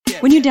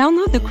When you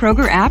download the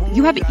Kroger app,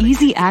 you have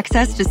easy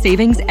access to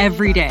savings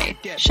every day.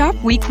 Shop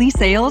weekly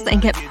sales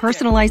and get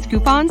personalized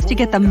coupons to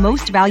get the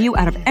most value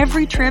out of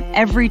every trip,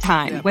 every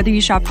time, whether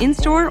you shop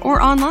in-store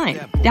or online.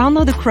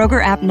 Download the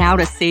Kroger app now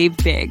to save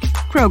big.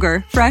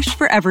 Kroger, fresh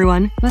for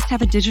everyone. Must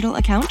have a digital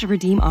account to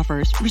redeem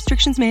offers.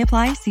 Restrictions may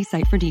apply. See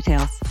site for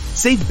details.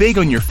 Save big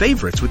on your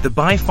favorites with the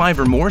Buy 5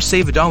 or More,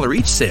 Save $1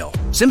 each sale.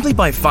 Simply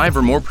buy 5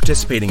 or more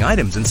participating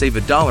items and save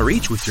 $1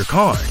 each with your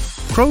card.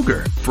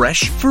 Kroger,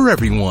 fresh for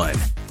everyone.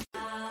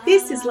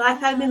 This is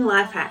Life Admin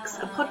Life Hacks,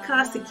 a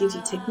podcast that gives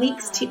you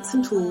techniques, tips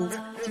and tools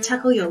to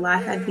tackle your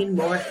life admin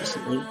more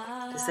efficiently,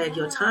 to save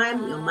your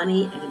time, your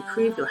money and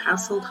improve your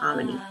household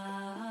harmony.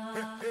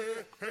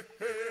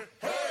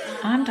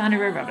 I'm Dinah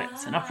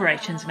Roberts, an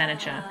operations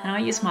manager, and I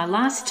used my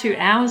last 2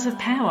 hours of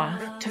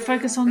power to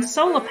focus on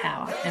solar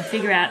power and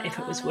figure out if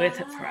it was worth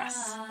it for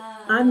us.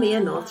 I'm Mia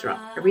Northrop,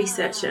 a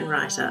researcher and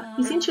writer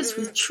whose interest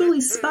was truly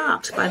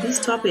sparked by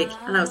this topic,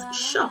 and I was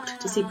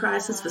shocked to see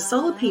prices for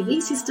solar PV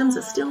systems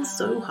are still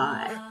so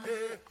high.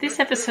 This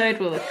episode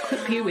will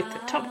equip you with the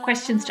top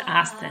questions to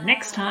ask the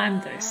next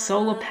time those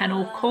solar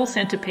panel call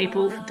centre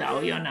people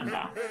dial your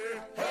number.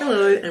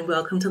 Hello and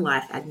welcome to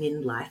Life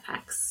Admin Life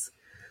Hacks.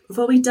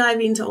 Before we dive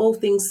into all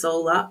things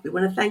solar, we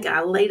want to thank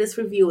our latest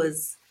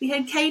reviewers. We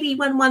had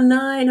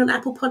Katie119 on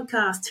Apple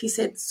Podcasts who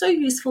said, "So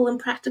useful and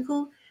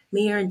practical.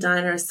 Mia and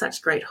Dinah are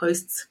such great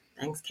hosts."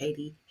 Thanks,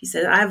 Katie. She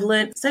said, "I've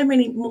learned so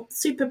many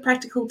super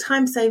practical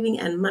time-saving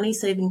and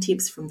money-saving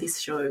tips from this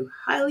show.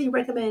 Highly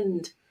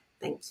recommend."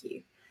 Thank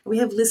you. We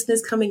have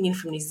listeners coming in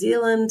from New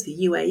Zealand, the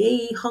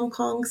UAE, Hong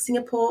Kong,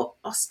 Singapore,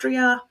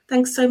 Austria.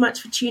 Thanks so much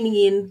for tuning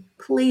in.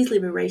 Please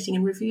leave a rating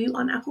and review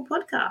on Apple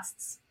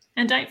Podcasts.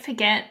 And don't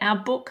forget, our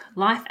book,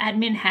 Life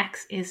Admin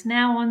Hacks, is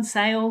now on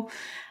sale.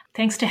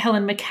 Thanks to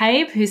Helen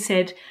McCabe, who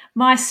said,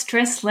 "My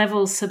stress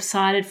levels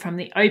subsided from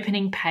the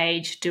opening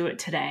page. Do it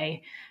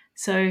today."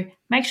 So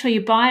make sure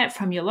you buy it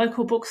from your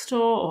local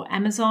bookstore or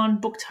Amazon,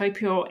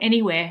 Booktopia, or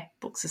anywhere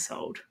books are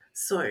sold.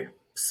 So,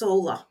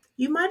 solar.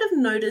 You might have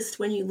noticed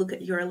when you look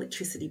at your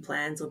electricity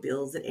plans or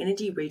bills that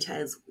energy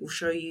retailers will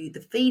show you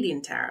the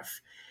feed-in tariff,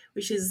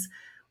 which is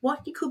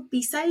what you could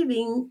be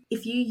saving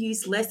if you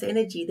use less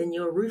energy than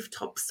your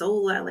rooftop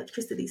solar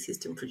electricity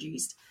system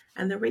produced,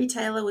 and the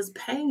retailer was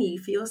paying you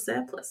for your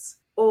surplus.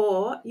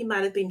 Or you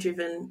might have been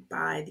driven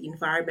by the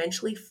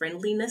environmentally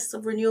friendliness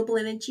of renewable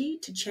energy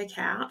to check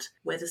out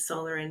whether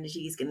solar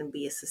energy is going to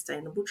be a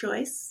sustainable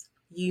choice.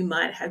 You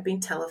might have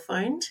been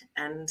telephoned,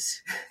 and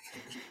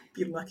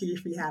be lucky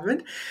if you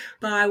haven't,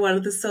 by one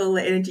of the solar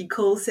energy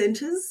call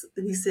centres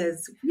who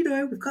says,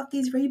 "We've got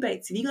these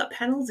rebates. Have you got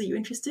panels? Are you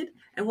interested?"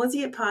 And once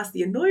you get past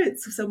the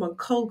annoyance of someone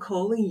cold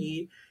calling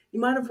you, you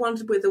might have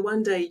wondered whether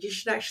one day you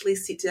should actually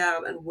sit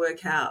down and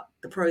work out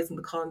the pros and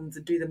the cons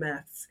and do the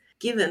maths.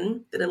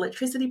 Given that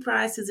electricity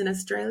prices in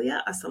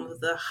Australia are some of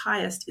the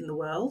highest in the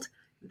world,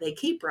 they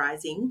keep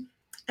rising,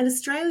 and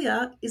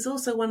Australia is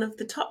also one of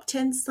the top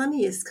 10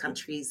 sunniest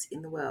countries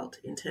in the world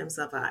in terms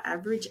of our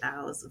average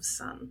hours of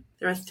sun.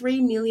 There are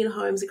 3 million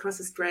homes across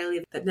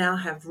Australia that now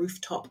have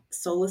rooftop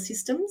solar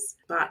systems,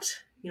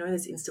 but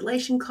there's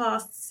installation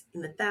costs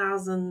in the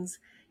thousands.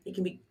 It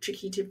can be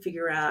tricky to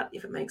figure out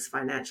if it makes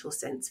financial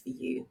sense for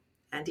you,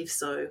 and if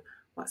so,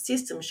 what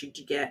system should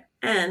you get,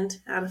 and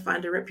how to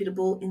find a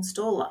reputable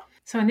installer.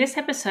 So in this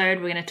episode,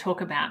 we're going to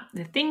talk about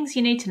the things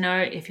you need to know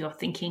if you're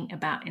thinking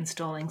about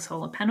installing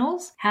solar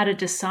panels, how to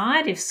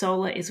decide if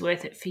solar is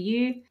worth it for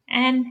you,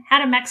 and how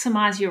to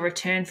maximise your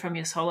return from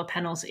your solar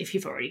panels if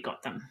you've already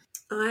got them.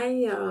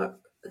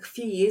 A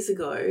few years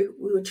ago,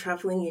 we were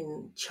travelling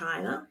in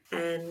China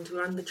and we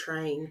were on the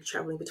train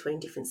travelling between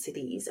different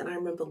cities. And I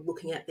remember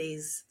looking at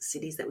these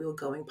cities that we were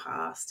going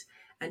past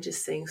and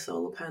just seeing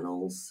solar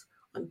panels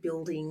on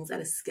buildings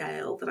at a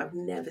scale that I've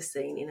never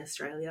seen in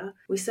Australia.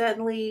 We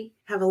certainly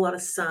have a lot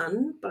of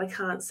sun, but I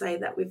can't say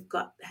that we've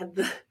had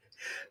the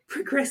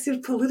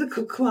progressive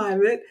political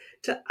climate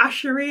to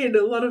usher in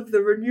a lot of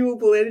the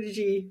renewable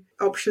energy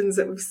options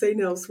that we've seen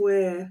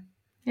elsewhere.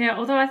 Yeah,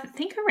 although I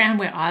think around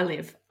where I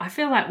live, I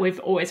feel like we've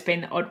always been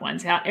the odd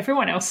ones out.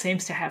 Everyone else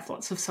seems to have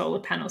lots of solar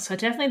panels. So I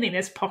definitely think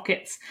there's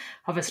pockets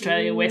of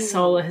Australia where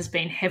solar has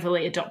been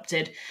heavily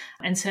adopted.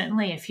 And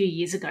certainly a few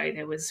years ago,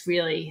 there was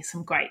really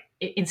some great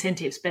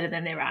incentives, better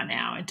than there are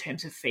now in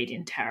terms of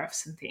feed-in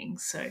tariffs and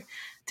things. So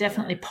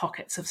definitely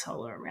pockets of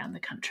solar around the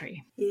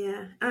country.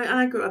 Yeah,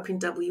 I grew up in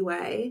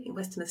WA, in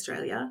Western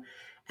Australia.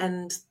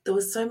 And there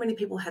was so many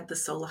people had the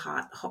solar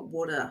hot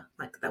water.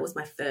 Like that was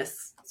my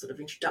first sort of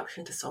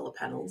introduction to solar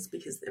panels,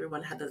 because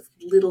everyone had those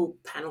little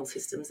panel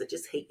systems that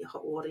just heat your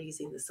hot water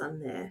using the sun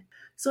there.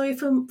 So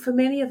for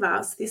many of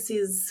us, this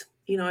is,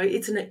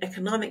 it's an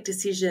economic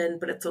decision,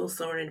 but it's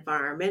also an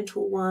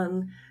environmental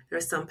one. There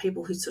are some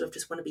people who sort of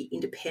just want to be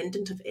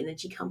independent of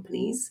energy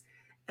companies.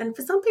 And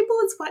for some people,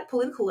 it's quite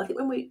political. I think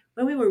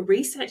when we were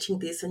researching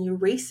this, and you're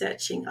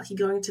researching, like you're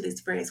going to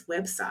these various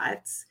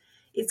websites,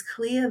 it's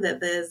clear that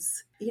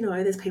there's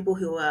people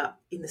who are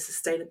in the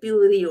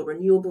sustainability or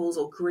renewables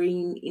or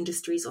green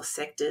industries or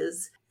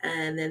sectors.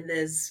 And then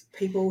there's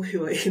people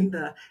who are in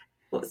the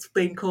what's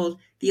been called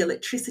the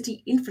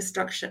electricity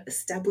infrastructure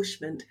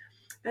establishment.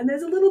 And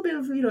there's a little bit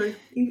of, you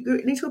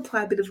need to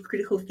apply a bit of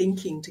critical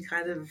thinking to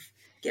kind of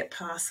get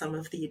past some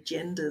of the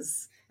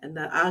agendas and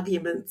the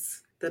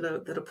arguments that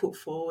are put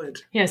forward.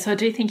 Yeah, so I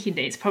do think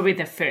it's probably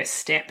the first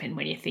step in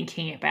when you're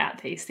thinking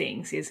about these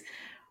things is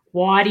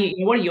what are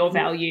your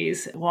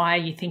values? Why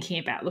are you thinking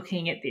about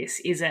looking at this?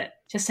 Is it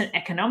just an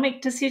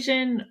economic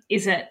decision?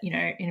 Is it,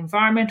 an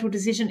environmental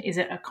decision? Is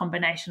it a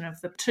combination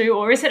of the two?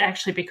 Or is it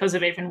actually because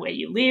of even where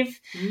you live?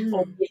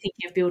 Or you're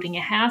thinking of building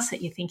a house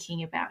that you're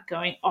thinking about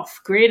going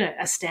off-grid,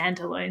 a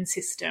standalone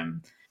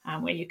system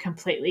where you're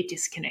completely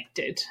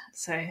disconnected.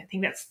 So I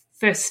think that's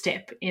the first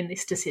step in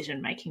this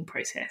decision-making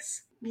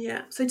process.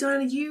 Yeah. So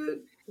Diana,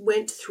 you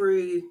went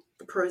through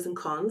the pros and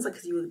cons,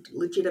 because you were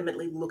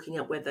legitimately looking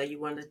at whether you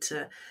wanted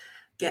to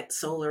get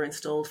solar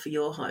installed for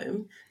your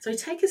home. So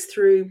take us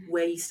through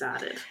where you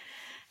started.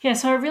 Yeah,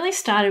 so I really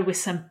started with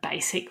some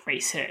basic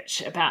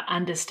research about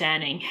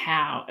understanding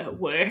how it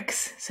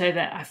works so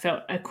that I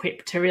felt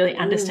equipped to really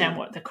understand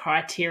what the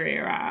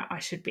criteria are I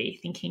should be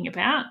thinking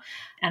about.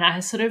 And I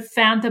sort of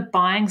found the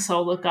Buying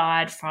Solar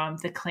Guide from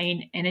the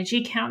Clean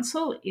Energy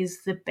Council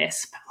is the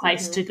best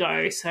place to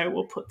go. So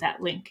we'll put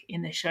that link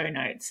in the show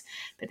notes.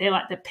 But they're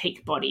like the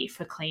peak body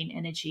for clean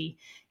energy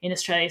in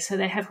Australia. So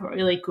they have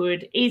really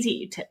good,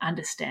 easy to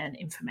understand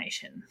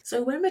information.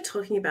 So when we're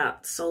talking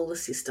about solar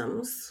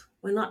systems,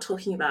 we're not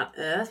talking about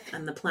Earth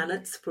and the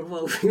planets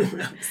revolving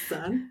around the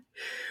sun.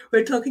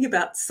 We're talking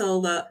about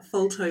solar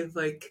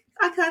photovoltaic.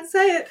 I can't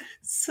say it.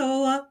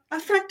 Solar.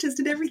 I've practiced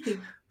and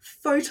everything.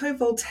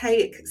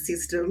 Photovoltaic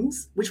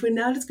systems, which we're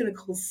now just going to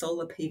call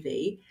solar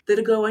PV,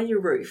 that go on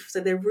your roof. So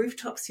they're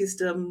rooftop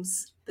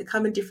systems. They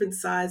come in different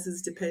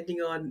sizes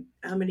depending on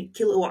how many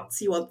kilowatts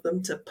you want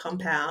them to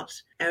pump out.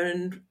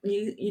 And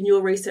in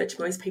your research,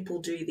 most people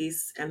do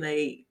this and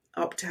they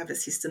opt to have a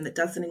system that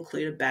doesn't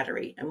include a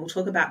battery. And we'll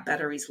talk about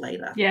batteries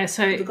later. Yeah,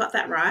 so have you got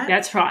that right?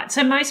 That's right.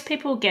 So most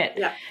people get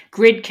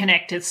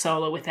grid-connected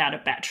solar without a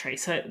battery.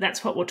 So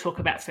that's what we'll talk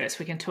about first.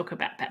 We can talk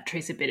about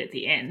batteries a bit at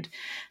the end.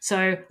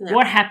 So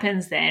what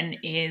happens then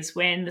is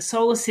when the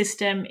solar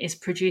system is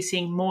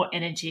producing more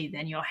energy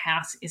than your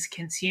house is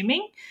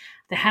consuming,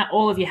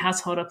 all of your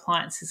household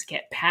appliances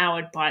get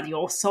powered by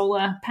your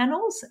solar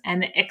panels,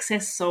 and the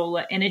excess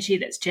solar energy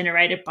that's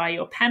generated by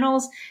your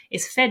panels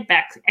is fed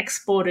back,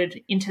 exported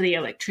into the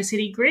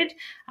electricity grid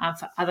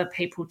for other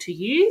people to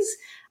use.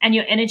 And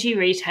your energy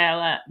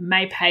retailer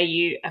may pay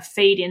you a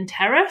feed-in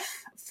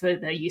tariff for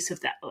the use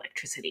of that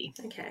electricity.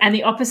 Okay. And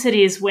the opposite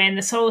is when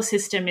the solar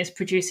system is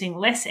producing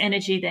less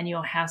energy than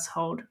your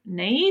household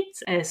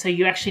needs. So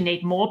you actually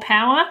need more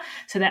power.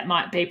 So that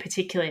might be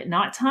particularly at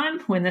nighttime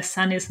when the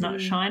sun is not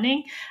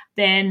shining.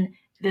 Then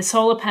the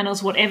solar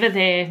panels, whatever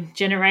they're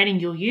generating,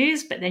 you'll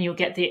use, but then you'll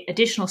get the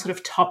additional sort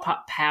of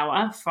top-up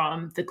power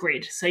from the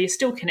grid. So you're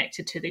still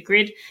connected to the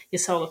grid. Your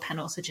solar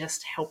panels are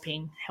just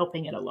helping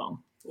it along.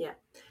 Yeah.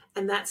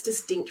 And that's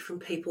distinct from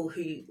people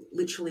who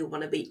literally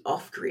want to be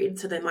off-grid.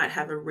 So they might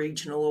have a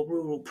regional or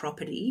rural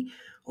property,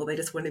 or they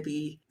just want to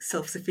be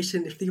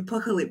self-sufficient if the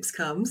apocalypse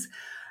comes,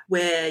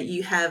 where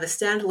you have a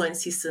standalone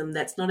system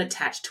that's not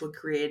attached to a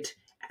grid,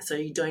 so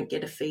you don't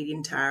get a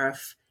feed-in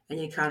tariff and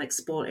you can't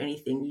export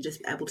anything. You're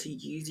just able to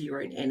use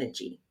your own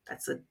energy.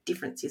 That's a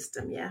different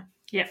system, yeah?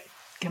 Yep,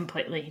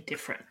 completely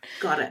different.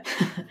 Got it.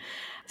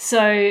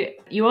 So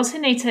you also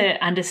need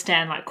to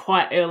understand, like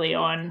quite early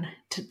on,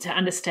 to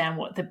understand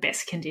what the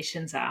best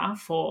conditions are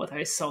for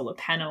those solar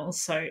panels.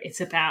 So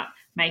it's about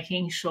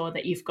making sure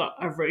that you've got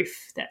a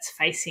roof that's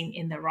facing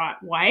in the right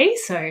way.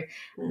 So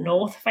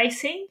north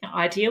facing,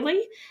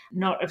 ideally,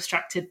 not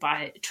obstructed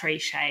by tree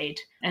shade.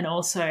 And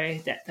also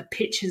that the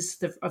pitch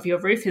of your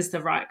roof is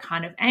the right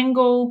kind of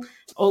angle.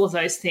 All of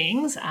those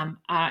things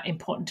are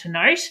important to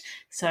note.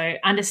 So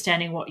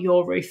understanding what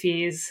your roof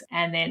is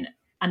and then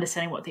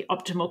understanding what the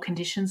optimal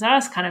conditions are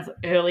is kind of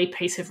early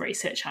piece of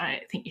research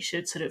I think you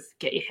should sort of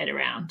get your head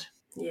around.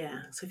 Yeah.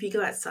 So if you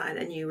go outside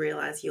and you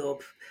realise your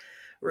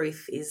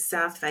roof is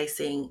south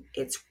facing,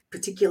 it's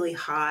particularly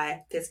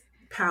high, there's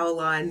power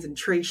lines and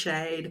tree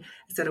shade,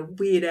 it's at a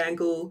weird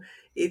angle,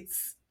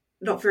 it's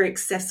not very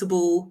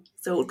accessible,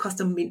 so it would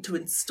cost a mint to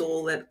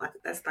install it.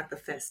 That's like the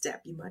first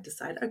step. You might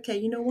decide, okay,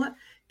 you know what?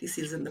 This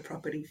isn't the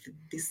property for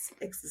this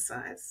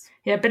exercise.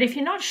 Yeah, but if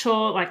you're not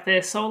sure, like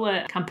the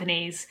solar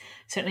companies,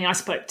 certainly I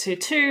spoke to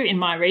two in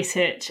my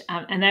research,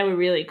 and they were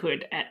really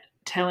good at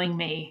telling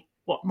me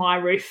what my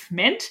roof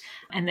meant,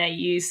 and they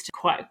used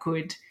quite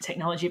good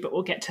technology, but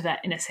we'll get to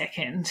that in a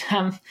second.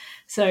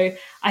 So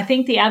I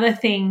think the other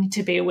thing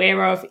to be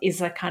aware of is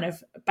a kind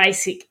of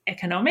basic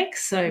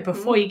economics. So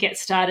before you get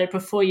started,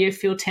 before you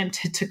feel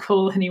tempted to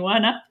call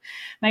anyone up,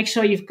 make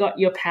sure you've got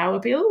your power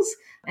bills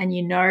and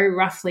you know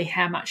roughly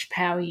how much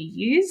power you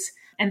use,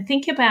 and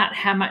think about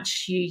how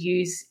much you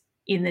use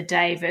in the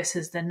day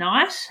versus the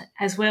night,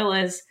 as well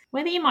as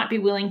whether you might be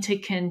willing to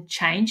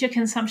change your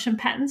consumption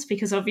patterns,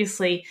 because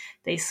obviously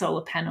these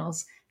solar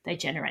panels they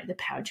generate the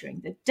power during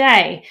the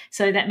day.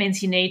 So that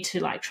means you need to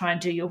like try and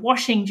do your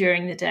washing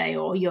during the day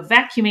or your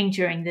vacuuming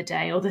during the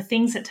day, or the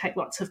things that take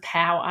lots of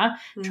power,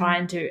 try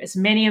and do as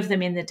many of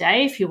them in the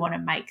day if you want to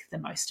make the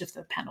most of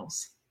the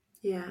panels.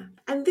 Yeah.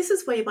 And this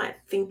is where you might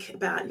think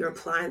about your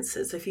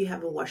appliances. So if you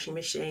have a washing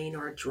machine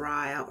or a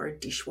dryer or a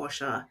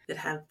dishwasher that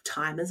have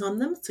timers on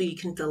them, so you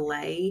can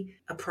delay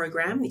a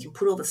program, you can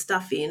put all the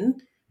stuff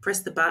in,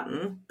 press the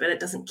button, but it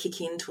doesn't kick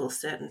in till a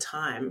certain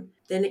time,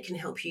 then it can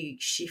help you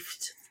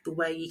shift the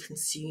way you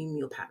consume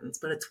your patterns.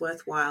 But it's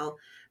worthwhile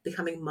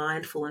becoming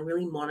mindful and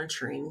really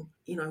monitoring,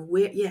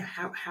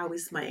 how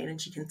is my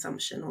energy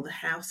consumption or the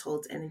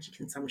household's energy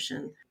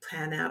consumption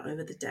plan out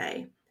over the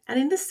day. And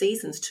in the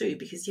seasons too,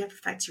 because you have to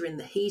factor in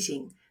the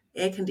heating,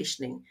 air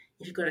conditioning.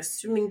 If you've got a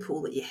swimming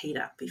pool that you heat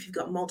up, if you've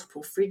got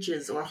multiple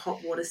fridges or a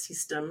hot water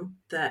system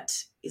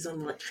that is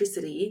on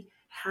electricity,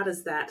 how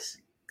does that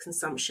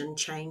consumption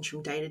change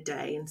from day to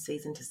day and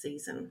season to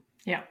season?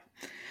 Yeah.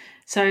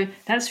 So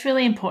that's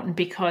really important,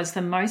 because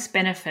the most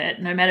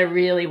benefit, no matter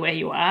really where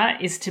you are,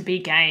 is to be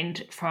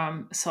gained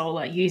from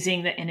solar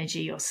using the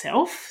energy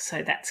yourself.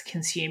 So that's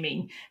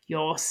consuming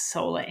your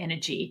solar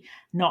energy,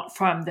 not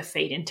from the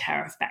feed-in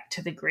tariff back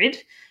to the grid.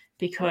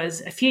 Because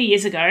a few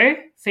years ago,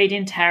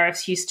 feed-in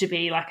tariffs used to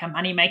be like a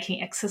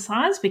money-making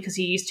exercise, because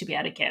you used to be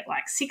able to get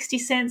like 60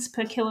 cents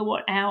per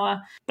kilowatt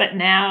hour. But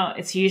now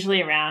it's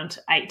usually around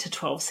 8 to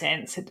 12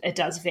 cents. It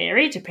does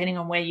vary depending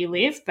on where you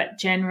live. But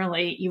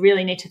generally, you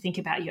really need to think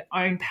about your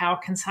own power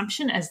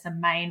consumption as the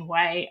main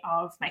way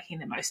of making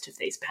the most of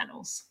these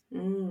panels.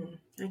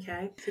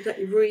 Okay. So you've got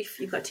your roof,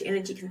 you've got your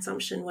energy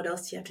consumption. What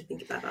else do you have to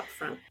think about up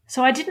front?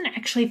 So I didn't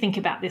actually think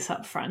about this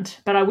up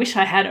front, but I wish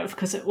I had,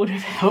 because it would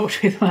have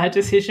helped with my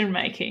decision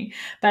making.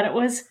 But it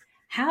was,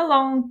 how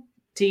long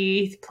do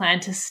you plan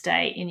to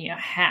stay in your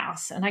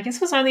house? And I guess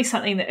it was only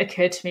something that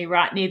occurred to me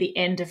right near the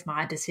end of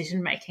my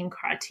decision-making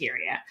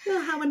criteria.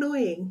 Oh, how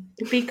annoying.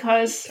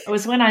 Because it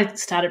was when I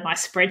started my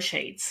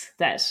spreadsheets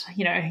that,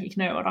 you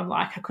know what I'm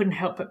like. I couldn't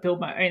help but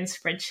build my own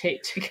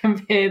spreadsheet to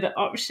compare the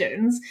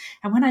options.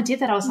 And when I did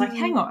that, I was like,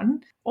 hang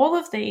on, all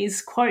of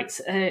these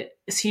quotes are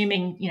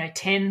assuming,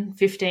 10,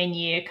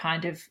 15-year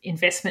kind of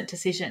investment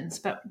decisions.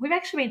 But we've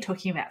actually been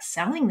talking about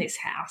selling this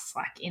house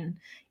like in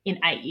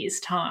 8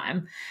 years'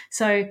 time.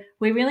 So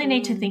we really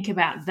need to think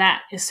about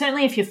that,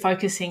 certainly if you're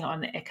focusing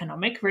on the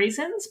economic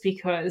reasons,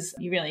 because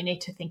you really need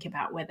to think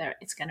about whether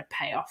it's going to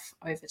pay off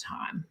over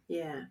time.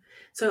 Yeah.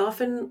 So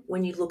often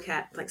when you look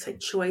at, like, say,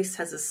 Choice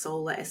has a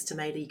solar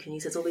estimator you can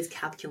use. There's all these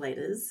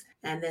calculators,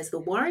 and there's the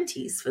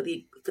warranties for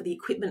the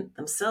equipment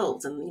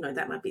themselves. And,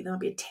 that might be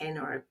a 10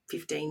 or a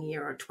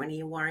 15-year or a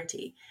 20-year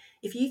warranty.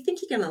 If you think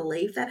you're going to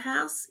leave that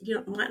house,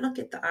 you might not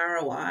get the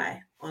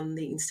ROI on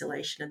the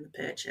installation and the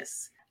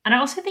purchase. And I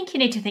also think you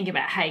need to think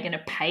about how you're going to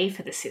pay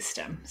for the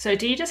system. So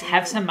do you just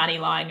have some money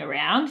lying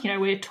around?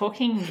 We're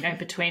talking,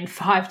 between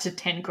 5 to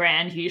 10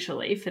 grand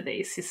usually for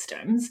these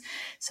systems.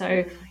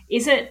 So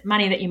is it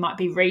money that you might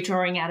be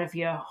redrawing out of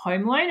your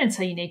home loan? And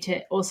so you need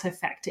to also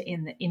factor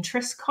in the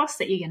interest cost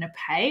that you're going to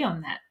pay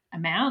on that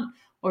amount.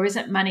 Or is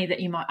it money that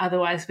you might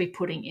otherwise be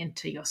putting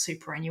into your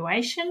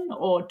superannuation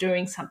or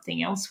doing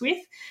something else with?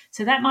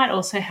 So that might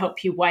also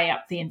help you weigh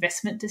up the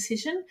investment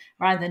decision,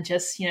 rather than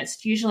just,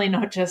 it's usually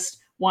not just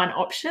one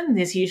option.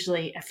 There's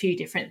usually a few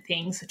different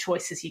things or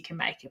choices you can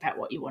make about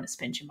what you want to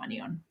spend your money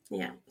on.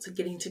 Yeah. So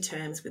getting to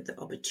terms with the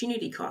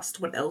opportunity cost.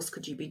 What else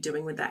could you be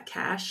doing with that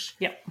cash?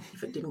 Yep.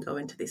 If it didn't go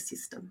into this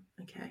system?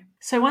 Okay.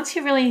 So once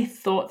you've really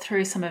thought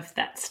through some of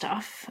that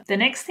stuff, the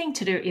next thing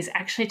to do is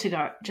actually to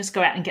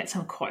go out and get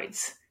some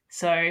quotes.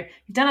 So you've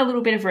done a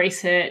little bit of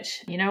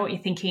research, you know what you're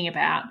thinking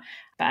about,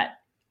 but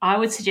I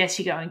would suggest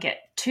you go and get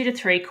 2 to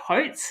 3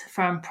 quotes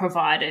from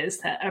providers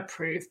that are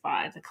approved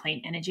by the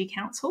Clean Energy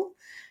Council.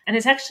 And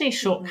there's actually a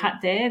shortcut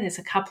there. There's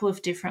a couple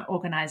of different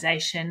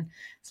organisations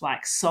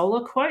like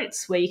Solar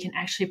Quotes, where you can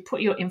actually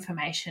put your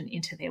information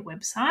into their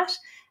website,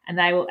 and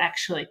they will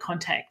actually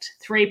contact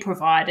 3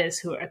 providers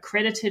who are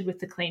accredited with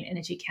the Clean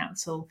Energy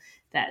Council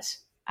that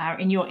are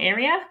in your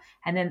area,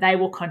 and then they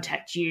will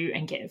contact you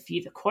and give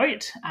you the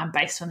quote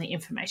based on the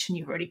information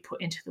you've already put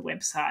into the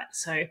website.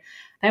 So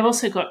they've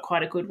also got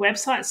quite a good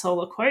website,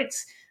 Solar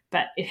Quotes,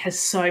 but it has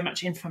so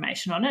much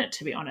information on it.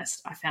 To be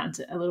honest, I found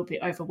it a little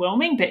bit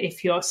overwhelming. But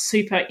if you're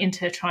super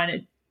into trying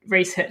to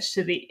research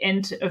to the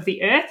end of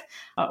the earth,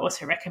 I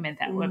also recommend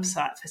that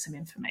website for some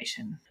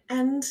information.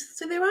 And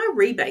so there are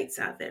rebates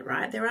out there,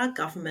 right? There are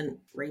government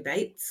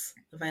rebates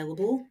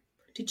available.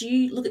 Did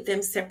you look at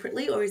them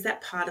separately, or is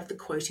that part of the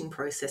quoting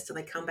process? Do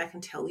they come back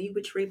and tell you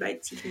which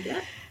rebates you can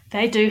get?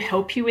 They do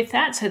help you with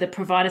that. So the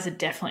providers are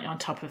definitely on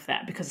top of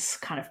that, because it's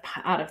kind of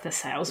part of the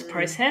sales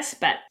process.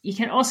 But you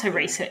can also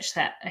research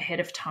that ahead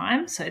of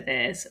time. So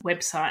there's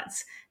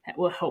websites that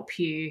will help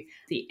you.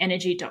 The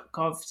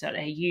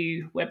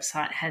energy.gov.au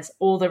website has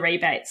all the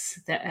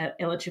rebates that are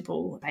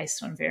eligible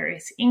based on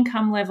various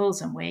income levels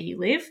and where you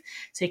live.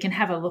 So you can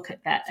have a look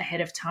at that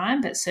ahead of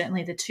time. But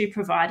certainly the 2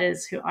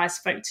 providers who I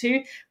spoke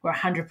to were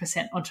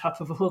 100% on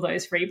top of all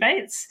those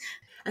rebates.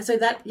 And so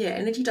that,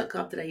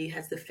 energy.gov.au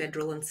has the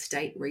federal and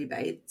state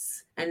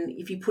rebates. And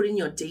if you put in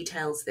your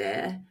details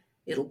there,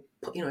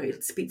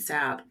 it spits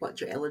out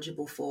what you're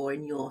eligible for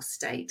in your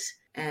state.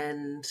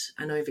 And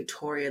I know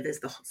Victoria, there's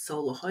the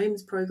Solar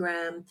Homes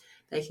program.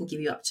 They can give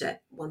you up to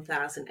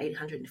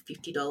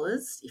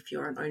 $1,850 if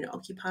you're an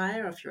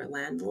owner-occupier or if you're a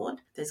landlord.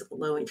 There's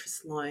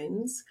low-interest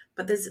loans.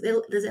 But there's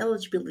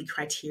eligibility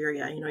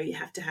criteria. You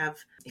have to have,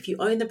 if you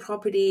own the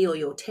property or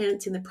your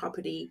tenants in the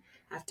property,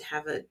 have to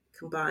have a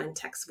combined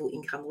taxable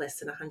income less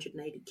than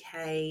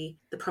 180K.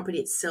 The property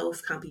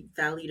itself can't be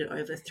valued at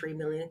over $3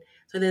 million.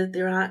 So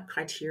there are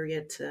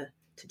criteria to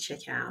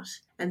check out.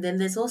 And then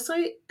there's also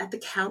at the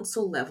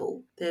council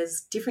level,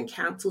 there's different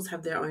councils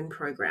have their own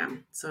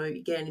program. So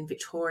again, in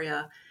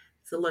Victoria,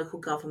 the local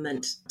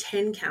government,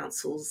 10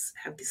 councils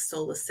have this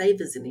Solar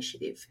Savers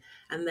initiative,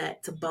 and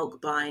that's a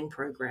bulk buying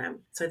program.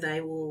 So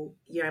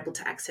you're able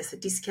to access a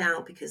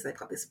discount because they've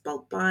got this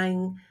bulk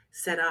buying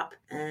set up.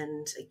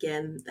 And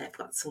again, they've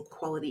got some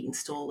quality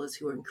installers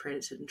who are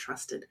accredited and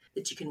trusted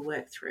that you can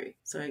work through.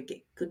 So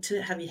good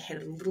to have your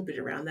head a little bit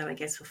around that, I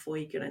guess, before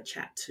you're going to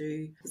chat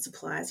to the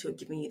suppliers who are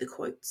giving you the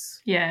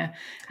quotes. Yeah.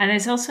 And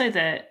there's also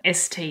the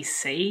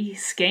STC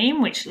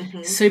scheme, which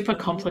is super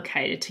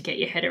complicated to get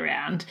your head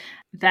around.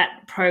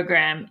 That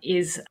program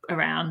is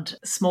around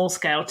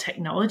small-scale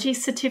technology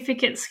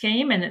certificate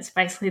scheme, and it's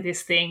basically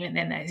this thing, and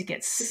then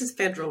this is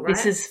federal, right?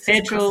 This is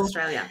federal. This is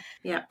Australia,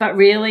 yeah. But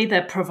really,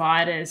 the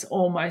providers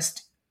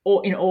almost,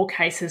 or in all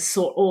cases,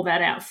 sort all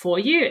that out for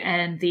you,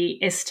 and the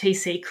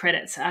STC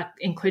credits are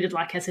included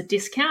like as a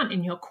discount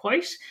in your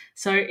quote.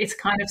 So it's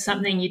kind of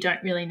something you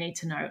don't really need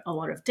to know a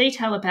lot of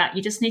detail about.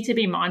 You just need to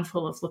be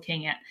mindful of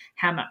looking at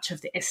how much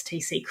of the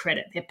STC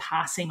credit they're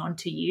passing on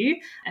to you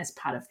as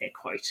part of their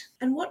quote.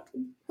 And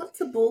what's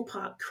the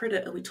ballpark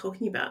credit are we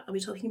talking about? Are we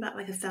talking about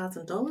like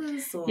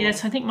 $1,000? Or?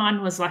 Yes, I think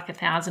mine was like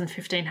 $1,000,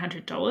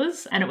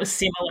 $1,500, and it was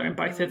similar in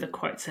both of the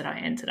quotes that I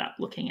ended up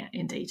looking at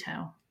in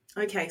detail.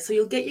 Okay, so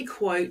you'll get your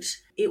quote.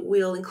 It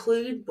will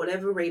include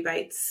whatever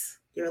rebates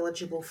you're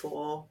eligible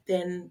for.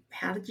 Then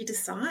how did you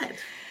decide?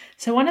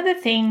 So one of the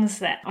things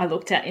that I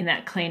looked at in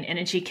that Clean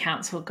Energy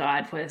Council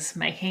guide was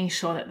making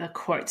sure that the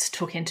quotes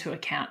took into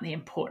account the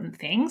important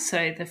things.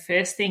 So the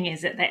first thing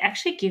is that they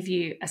actually give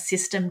you a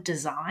system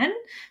design.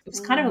 It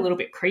was kind of a little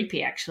bit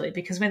creepy, actually,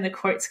 because when the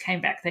quotes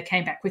came back, they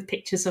came back with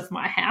pictures of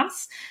my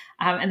house,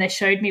 and they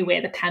showed me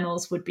where the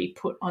panels would be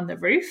put on the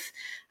roof.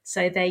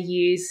 So they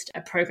used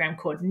a program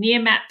called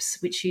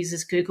NearMaps, which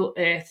uses Google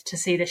Earth to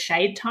see the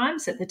shade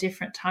times at the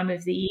different time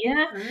of the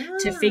year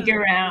to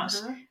figure out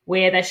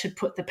where they should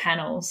put the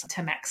panels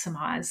to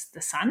maximise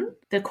the sun.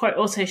 The quote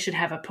also should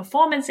have a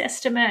performance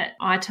estimate,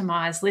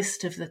 itemised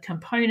list of the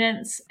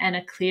components, and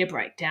a clear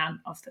breakdown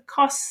of the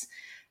costs,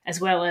 as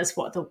well as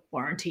what the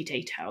warranty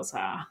details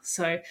are.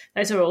 So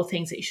those are all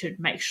things that you should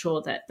make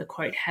sure that the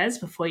quote has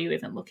before you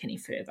even look any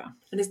further.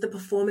 And is the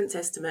performance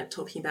estimate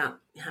talking about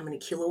how many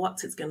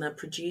kilowatts it's going to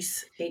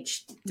produce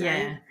each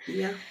day?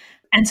 Yeah.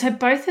 And so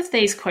both of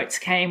these quotes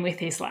came with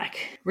these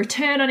like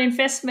return on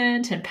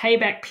investment and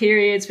payback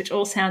periods, which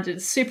all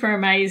sounded super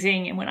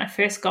amazing. And when I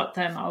first got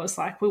them, I was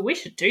like, well, we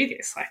should do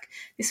this. Like,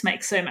 this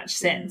makes so much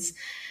sense.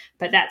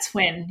 But that's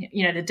when,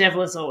 the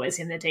devil is always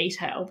in the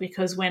detail,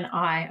 because when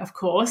I, of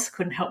course,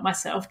 couldn't help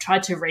myself,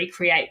 tried to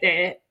recreate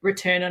their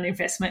return on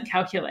investment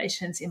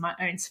calculations in my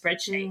own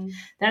spreadsheet,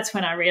 that's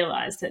when I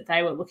realised that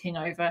they were looking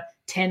over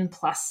 10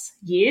 plus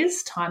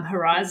years time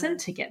horizon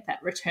to get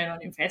that return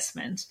on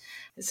investment.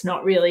 It's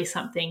not really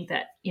something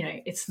that,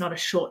 it's not a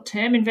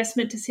short-term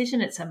investment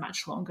decision. It's a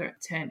much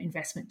longer-term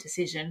investment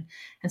decision.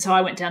 And so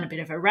I went down a bit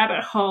of a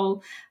rabbit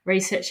hole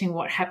researching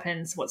what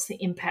happens, what's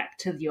the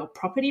impact to your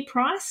property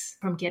price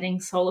from getting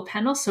solar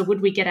panels. So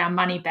would we get our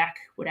money back?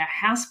 Would our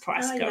house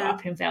price go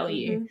up in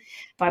value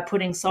by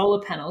putting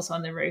solar panels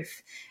on the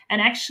roof?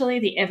 And actually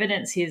the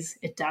evidence is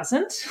it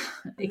doesn't,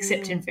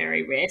 except in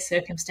very rare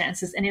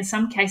circumstances. And in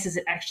some cases,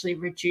 it actually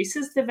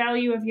reduces the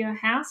value of your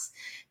house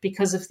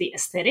because of the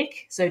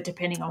aesthetic. So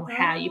depending on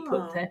how you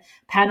put the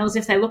panels,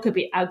 if they look a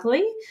bit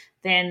ugly,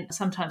 then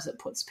sometimes it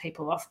puts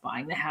people off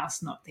buying the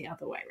house, not the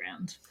other way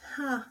around.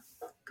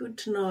 Good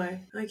to know.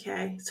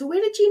 Okay. So where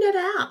did you net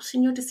out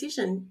in your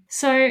decision?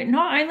 So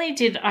not only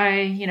did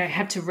I,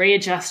 have to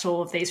readjust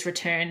all of these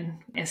return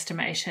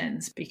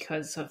estimations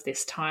because of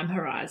this time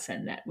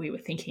horizon that we were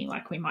thinking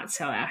like we might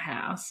sell our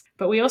house,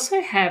 but we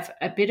also have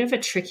a bit of a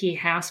tricky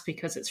house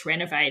because it's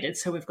renovated.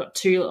 So we've got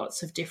 2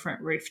 lots of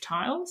different roof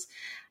tiles.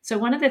 So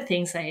one of the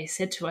things they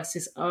said to us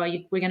is,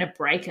 we're going to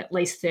break at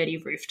least 30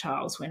 roof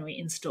tiles when we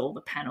install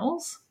the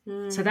panels.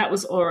 So that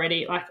was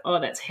already like,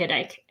 that's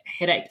headache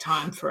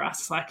time for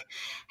us. Like,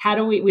 how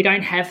do we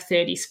don't have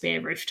 30 spare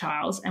roof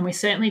tiles, and we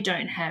certainly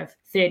don't have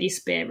 30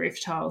 spare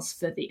roof tiles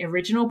for the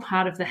original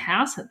part of the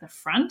house at the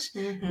front,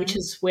 Mm-hmm. which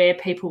is where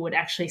people would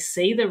actually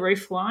see the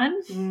roof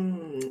line.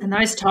 Mm. And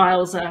those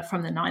tiles are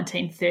from the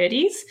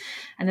 1930s.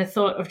 And the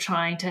thought of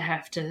trying to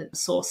have to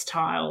source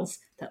tiles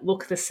that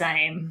look the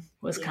same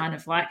was kind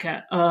of like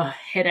a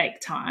headache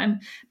time.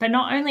 But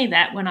not only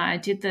that, when I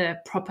did the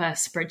proper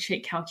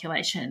spreadsheet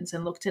calculations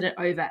and looked at it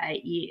over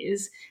 8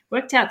 years,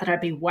 worked out that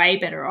I'd be way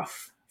better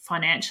off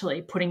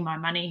financially putting my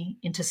money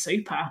into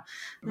super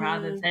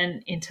rather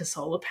than into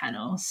solar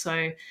panels.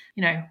 So,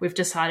 we've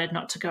decided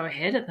not to go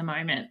ahead at the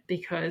moment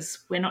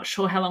because we're not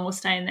sure how long we'll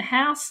stay in the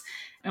house.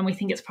 And we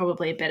think it's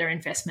probably a better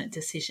investment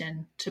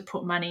decision to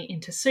put money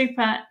into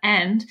super,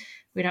 and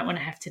we don't want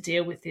to have to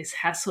deal with this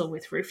hassle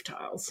with roof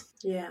tiles.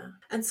 Yeah.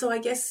 And so I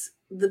guess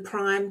the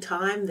prime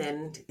time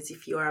then is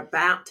if you're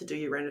about to do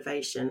your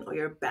renovation or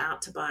you're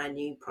about to buy a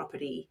new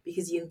property,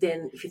 because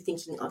if you're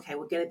thinking, okay,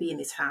 we're going to be in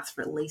this house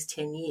for at least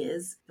 10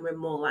 years, then we're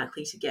more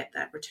likely to get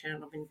that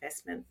return of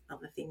investment,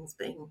 other things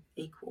being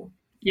equal.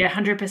 Yeah,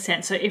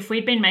 100%. So if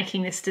we'd been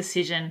making this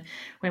decision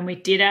when we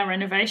did our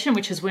renovation,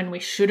 which is when we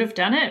should have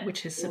done it,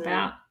 which is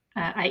about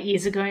 8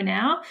 years ago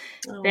now,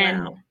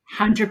 then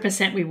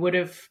 100% we would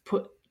have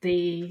put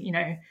the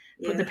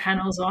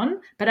panels on.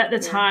 But at the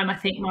time, I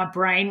think my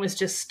brain was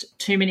just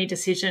too many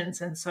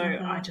decisions. And so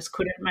I just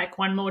couldn't make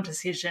one more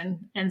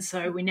decision. And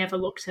so we never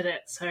looked at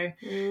it. So,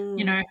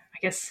 I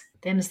guess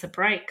them's the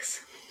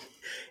breaks.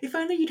 If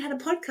only you'd had a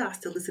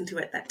podcast to listen to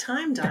at that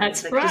time, Diana.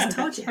 That's right. I just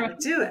told you how to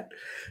do it.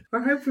 I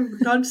hope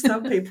we've nudged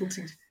some people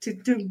to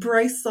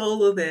embrace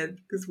solar then,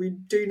 because we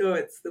do know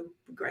it's the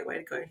great way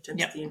to go in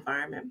terms of the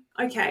environment.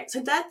 Okay,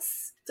 so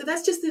that's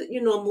just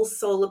your normal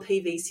solar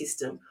PV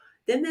system.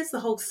 Then there's the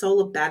whole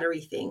solar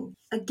battery thing.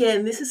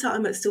 Again, this is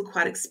something that's still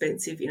quite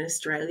expensive in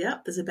Australia.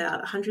 There's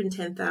about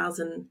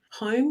 110,000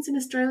 homes in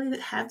Australia that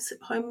have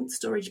home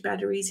storage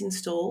batteries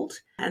installed.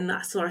 And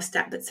I saw a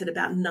stat that said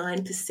about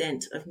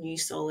 9% of new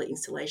solar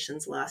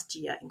installations last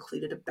year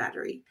included a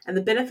battery. And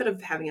the benefit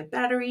of having a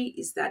battery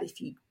is that if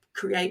you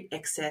create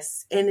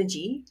excess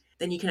energy,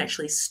 then you can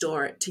actually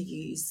store it to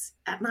use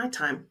at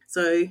nighttime.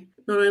 So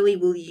not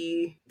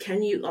only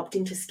can you opt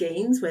into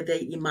schemes where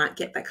you might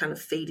get that kind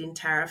of feed-in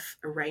tariff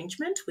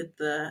arrangement with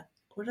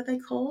what are they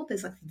called?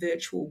 There's like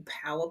virtual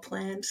power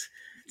plant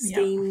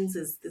schemes.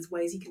 There's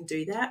ways you can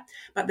do that.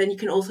 But then you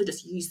can also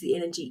just use the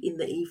energy in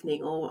the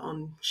evening or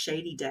on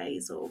shady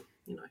days or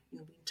in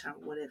winter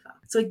or whatever.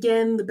 So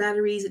again, the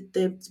batteries,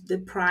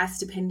 the price,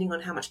 depending on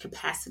how much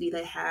capacity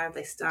they have,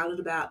 they start at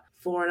about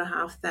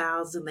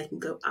 4,500. They can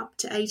go up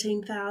to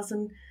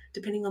 18,000,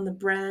 depending on the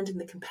brand and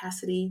the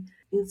capacity.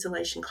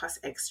 Installation costs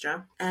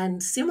extra.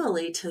 And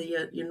similarly to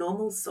your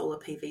normal solar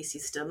PV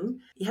system,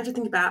 you have to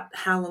think about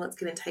how long it's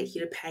going to take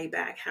you to pay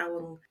back. How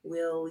long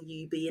will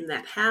you be in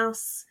that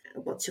house?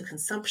 What's your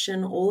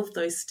consumption? All of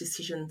those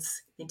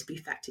decisions need to be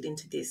factored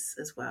into this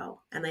as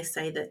well. And they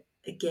say that,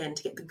 again,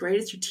 to get the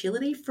greatest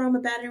utility from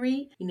a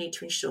battery, you need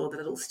to ensure that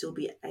it'll still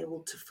be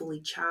able to fully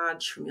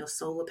charge from your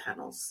solar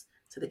panels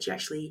so that you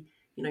actually,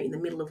 in the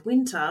middle of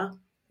winter,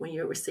 when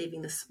you're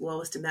receiving the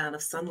lowest amount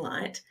of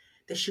sunlight,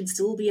 there should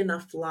still be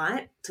enough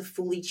light to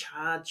fully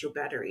charge your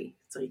battery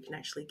so you can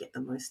actually get the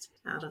most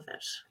out of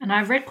it. And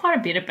I've read quite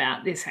a bit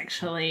about this,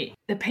 actually.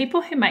 The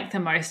people who make the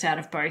most out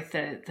of both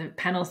the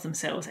panels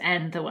themselves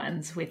and the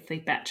ones with the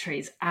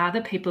batteries are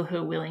the people who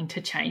are willing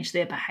to change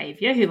their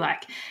behaviour, who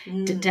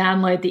to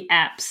download the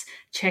apps,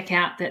 check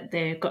out that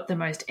they've got the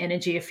most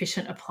energy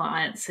efficient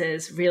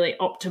appliances, really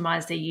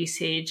optimise their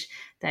usage.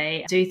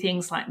 They do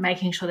things like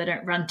making sure they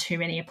don't run too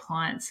many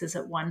appliances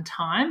at one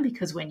time,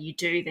 because when you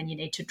do, then you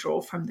need to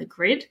draw from the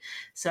grid.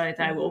 So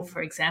they will,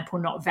 for example,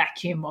 not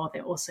vacuum while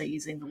they're also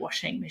using the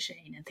washing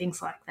machine and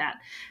things like that.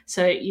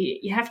 So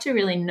you have to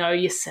really know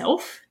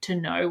yourself to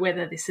know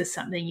whether this is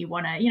something you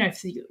want to,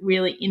 if you're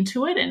really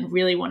into it and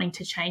really wanting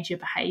to change your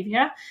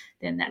behaviour,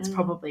 then that's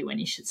probably when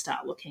you should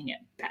start looking at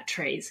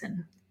batteries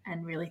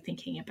and really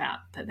thinking about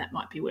that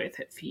might be worth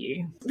it for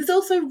you. There's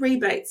also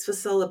rebates for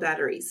solar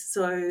batteries.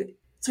 So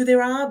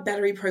there are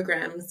battery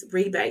programs,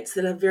 rebates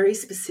that are very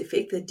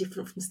specific. They're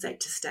different from state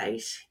to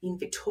state. In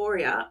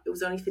Victoria, it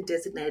was only for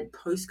designated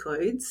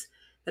postcodes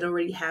that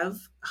already have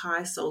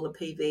high solar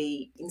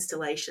PV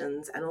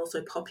installations and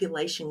also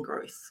population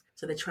growth.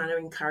 So they're trying to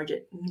encourage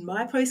it.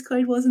 My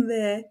postcode wasn't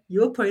there.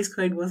 Your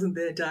postcode wasn't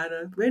there,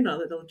 Diana. We're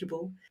not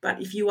eligible.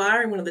 But if you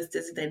are in one of those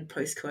designated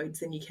postcodes,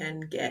 then you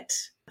can get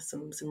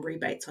some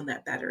rebates on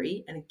that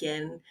battery. And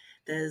again,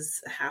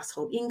 there's a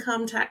household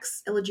income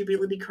tax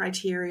eligibility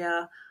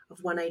criteria of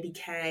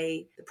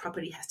 180K. The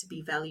property has to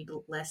be valued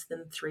less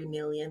than 3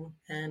 million,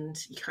 and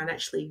you can't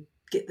actually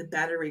get the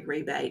battery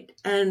rebate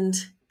and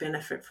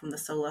benefit from the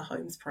solar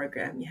homes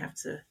program. You have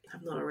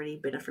not already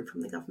benefit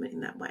from the government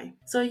in that way.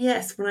 So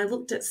yes, when I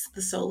looked at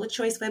the Solar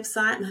Choice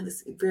website and had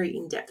this very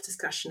in-depth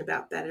discussion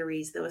about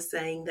batteries, they were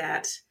saying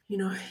that,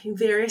 in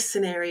various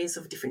scenarios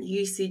of different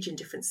usage and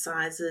different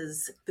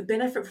sizes, the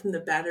benefit from the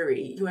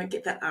battery, you won't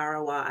get that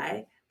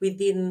ROI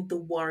within the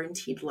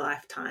warranted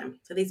lifetime.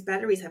 So these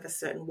batteries have a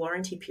certain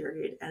warranty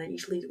period, and it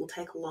usually will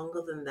take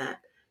longer than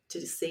that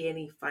to see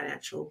any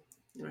financial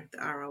the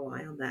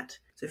ROI on that.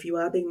 So if you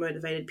are being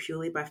motivated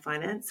purely by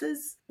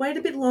finances, wait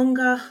a bit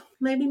longer.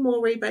 Maybe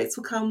more rebates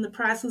will come. The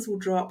prices will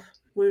drop.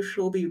 We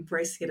shall be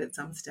embracing it at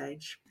some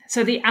stage.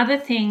 So the other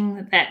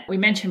thing that we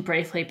mentioned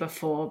briefly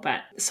before,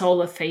 but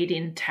solar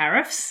feed-in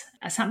tariffs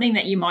are something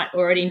that you might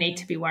already need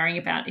to be worrying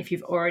about if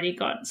you've already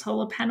got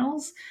solar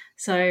panels.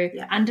 So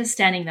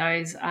understanding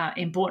those are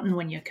important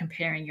when you're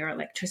comparing your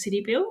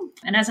electricity bill.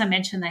 And as I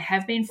mentioned, they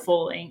have been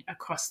falling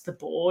across the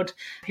board.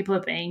 People are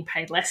being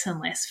paid less and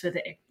less for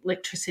the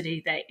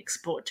electricity they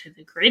export to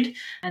the grid,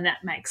 and that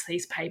makes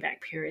these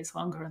payback periods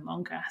longer and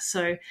longer.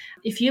 So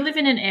if you live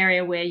in an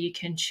area where you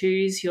can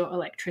choose your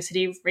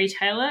electricity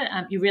retailer,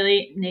 you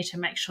really need to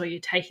make sure you're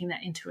taking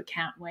that into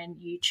account when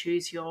you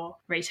choose your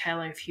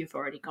retailer if you've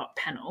already got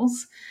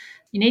panels.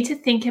 You need to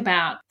think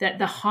about that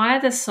the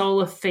higher the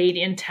solar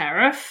feed-in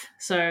tariff,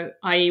 so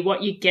i.e.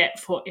 what you get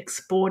for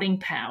exporting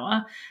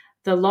power,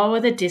 the lower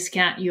the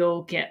discount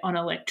you'll get on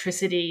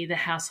electricity the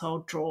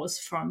household draws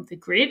from the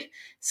grid.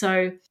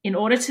 So in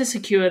order to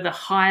secure the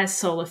highest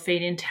solar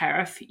feed-in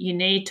tariff, you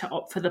need to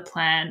opt for the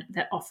plan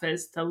that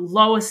offers the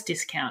lowest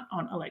discount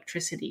on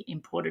electricity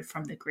imported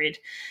from the grid.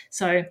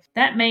 So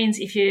that means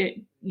if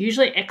you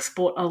usually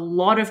export a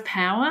lot of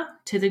power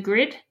to the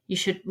grid, you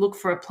should look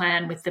for a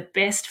plan with the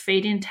best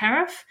feed-in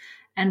tariff,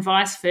 and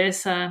vice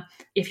versa.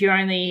 If you're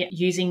only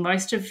using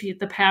most of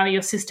the power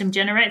your system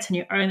generates and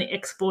you're only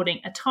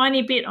exporting a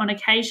tiny bit on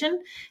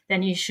occasion,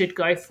 then you should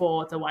go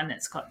for the one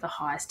that's got the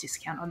highest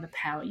discount on the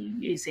power you're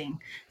using.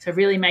 So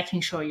really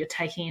making sure you're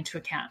taking into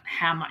account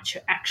how much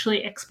you're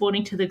actually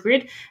exporting to the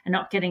grid and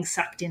not getting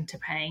sucked into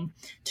paying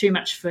too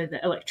much for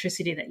the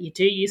electricity that you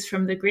do use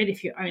from the grid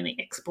if you're only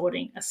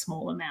exporting a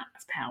small amount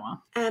of power.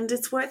 And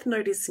it's worth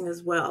noticing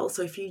as well,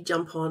 so if you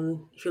jump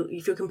on,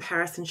 if you're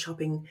comparison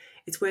shopping,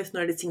 it's worth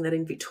noticing that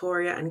in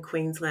Victoria and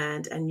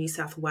Queensland and New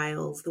South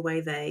Wales, the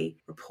way they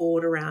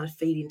report around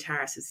feed-in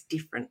tariffs is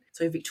different.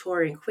 So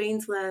Victoria and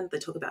Queensland, they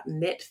talk about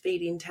net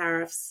feed-in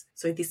tariffs.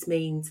 So this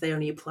means they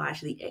only apply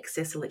to the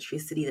excess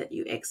electricity that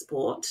you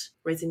export.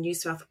 Whereas in New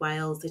South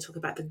Wales, they talk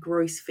about the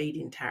gross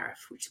feed-in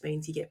tariff, which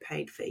means you get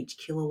paid for each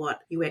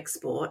kilowatt you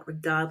export,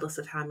 regardless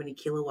of how many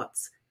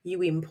kilowatts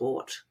you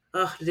import.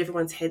 Oh, did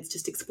everyone's heads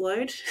just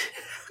explode?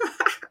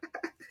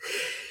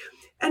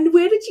 And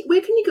where can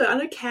you go? I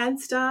know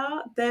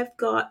CanStar, they've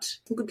got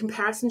some good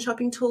comparison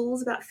shopping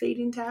tools about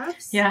feed-in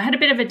tariffs. Yeah, I had a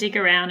bit of a dig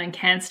around, and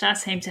CanStar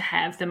seemed to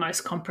have the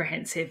most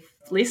comprehensive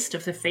list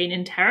of the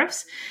feed-in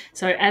tariffs.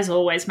 So as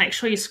always, make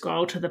sure you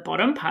scroll to the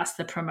bottom past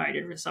the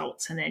promoted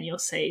results, and then you'll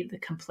see the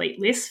complete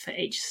list for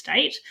each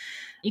state.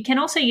 You can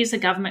also use the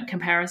government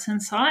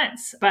comparison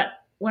sites, but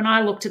when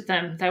I looked at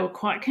them, they were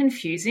quite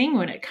confusing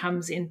when it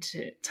comes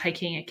into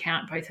taking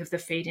account both of the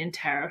feed-in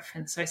tariff.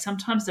 And so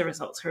sometimes the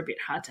results are a bit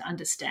hard to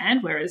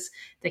understand, whereas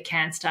the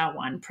CanStar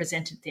one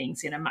presented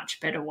things in a much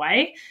better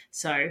way.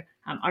 So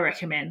I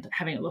recommend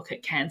having a look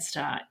at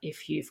CanStar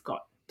if you've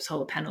got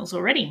solar panels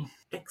already.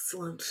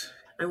 Excellent.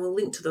 And we'll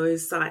link to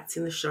those sites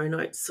in the show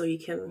notes so you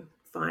can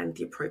find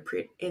the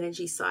appropriate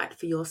energy site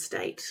for your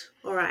state.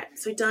 All right,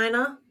 so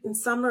Dinah, in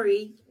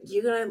summary,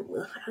 I'm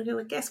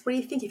gonna guess, what do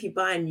you think if you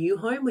buy a new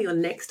home or your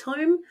next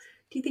home?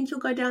 Do you think you'll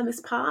go down this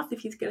path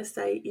if you're going to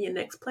stay in your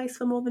next place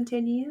for more than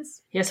 10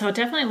 years? Yeah, so I'll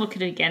definitely look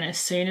at it again as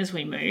soon as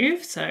we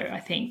move. So I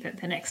think that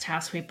the next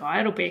house we buy,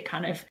 it'll be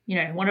kind of,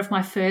 one of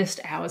my first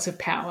hours of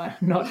power,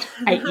 not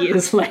 8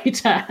 years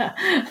later.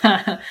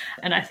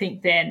 And I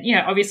think then,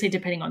 obviously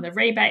depending on the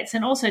rebates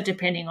and also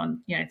depending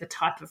on, the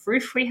type of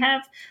roof we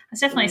have,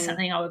 it's definitely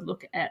something I would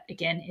look at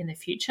again in the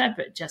future,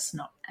 but just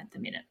not at the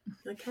minute.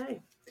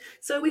 Okay.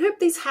 So we hope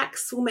these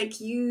hacks will make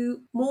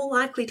you more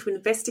likely to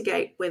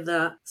investigate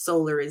whether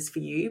solar is for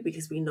you,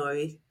 because we know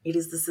it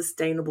is the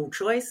sustainable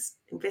choice.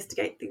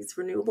 Investigate these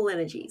renewable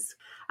energies.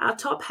 Our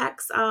top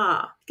hacks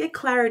are: get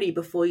clarity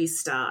before you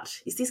start.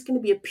 Is this going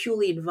to be a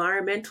purely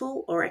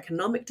environmental or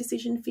economic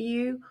decision for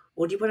you?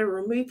 Or do you want to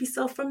remove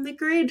yourself from the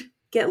grid?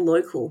 Get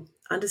local.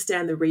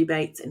 Understand the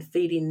rebates and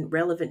feed in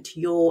relevant to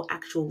your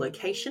actual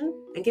location,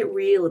 and get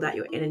real about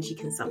your energy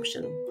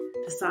consumption.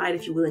 Decide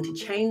if you're willing to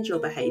change your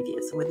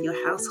behaviours and whether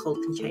your household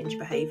can change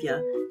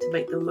behaviour to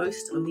make the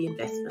most of the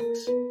investment.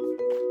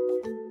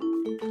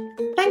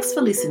 Thanks for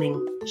listening.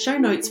 Show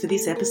notes for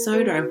this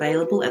episode are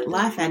available at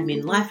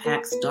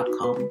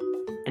lifeadminlifehacks.com.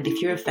 And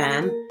if you're a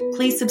fan,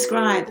 please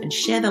subscribe and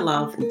share the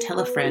love and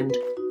tell a friend,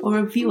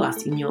 or review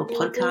us in your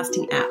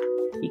podcasting app.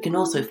 You can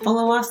also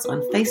follow us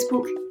on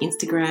Facebook,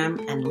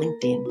 Instagram, and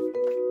LinkedIn.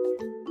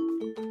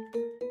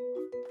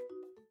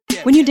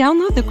 When you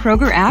download the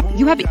Kroger app,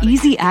 you have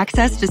easy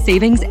access to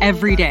savings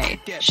every day.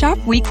 Shop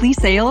weekly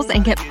sales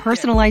and get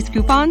personalized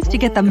coupons to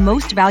get the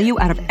most value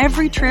out of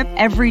every trip,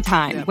 every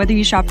time, whether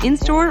you shop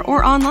in-store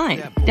or online.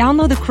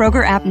 Download the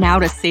Kroger app now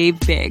to save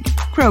big.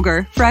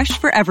 Kroger, fresh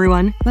for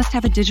everyone. Must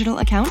have a digital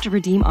account to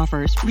redeem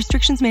offers.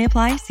 Restrictions may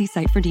apply. See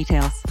site for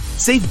details.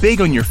 Save big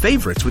on your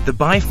favorites with the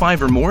Buy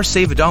 5 or More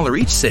Save $1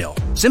 each sale.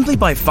 Simply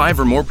buy 5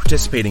 or more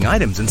participating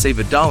items and save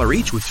 $1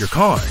 each with your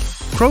card.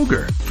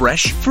 Kroger,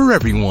 fresh for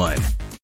everyone.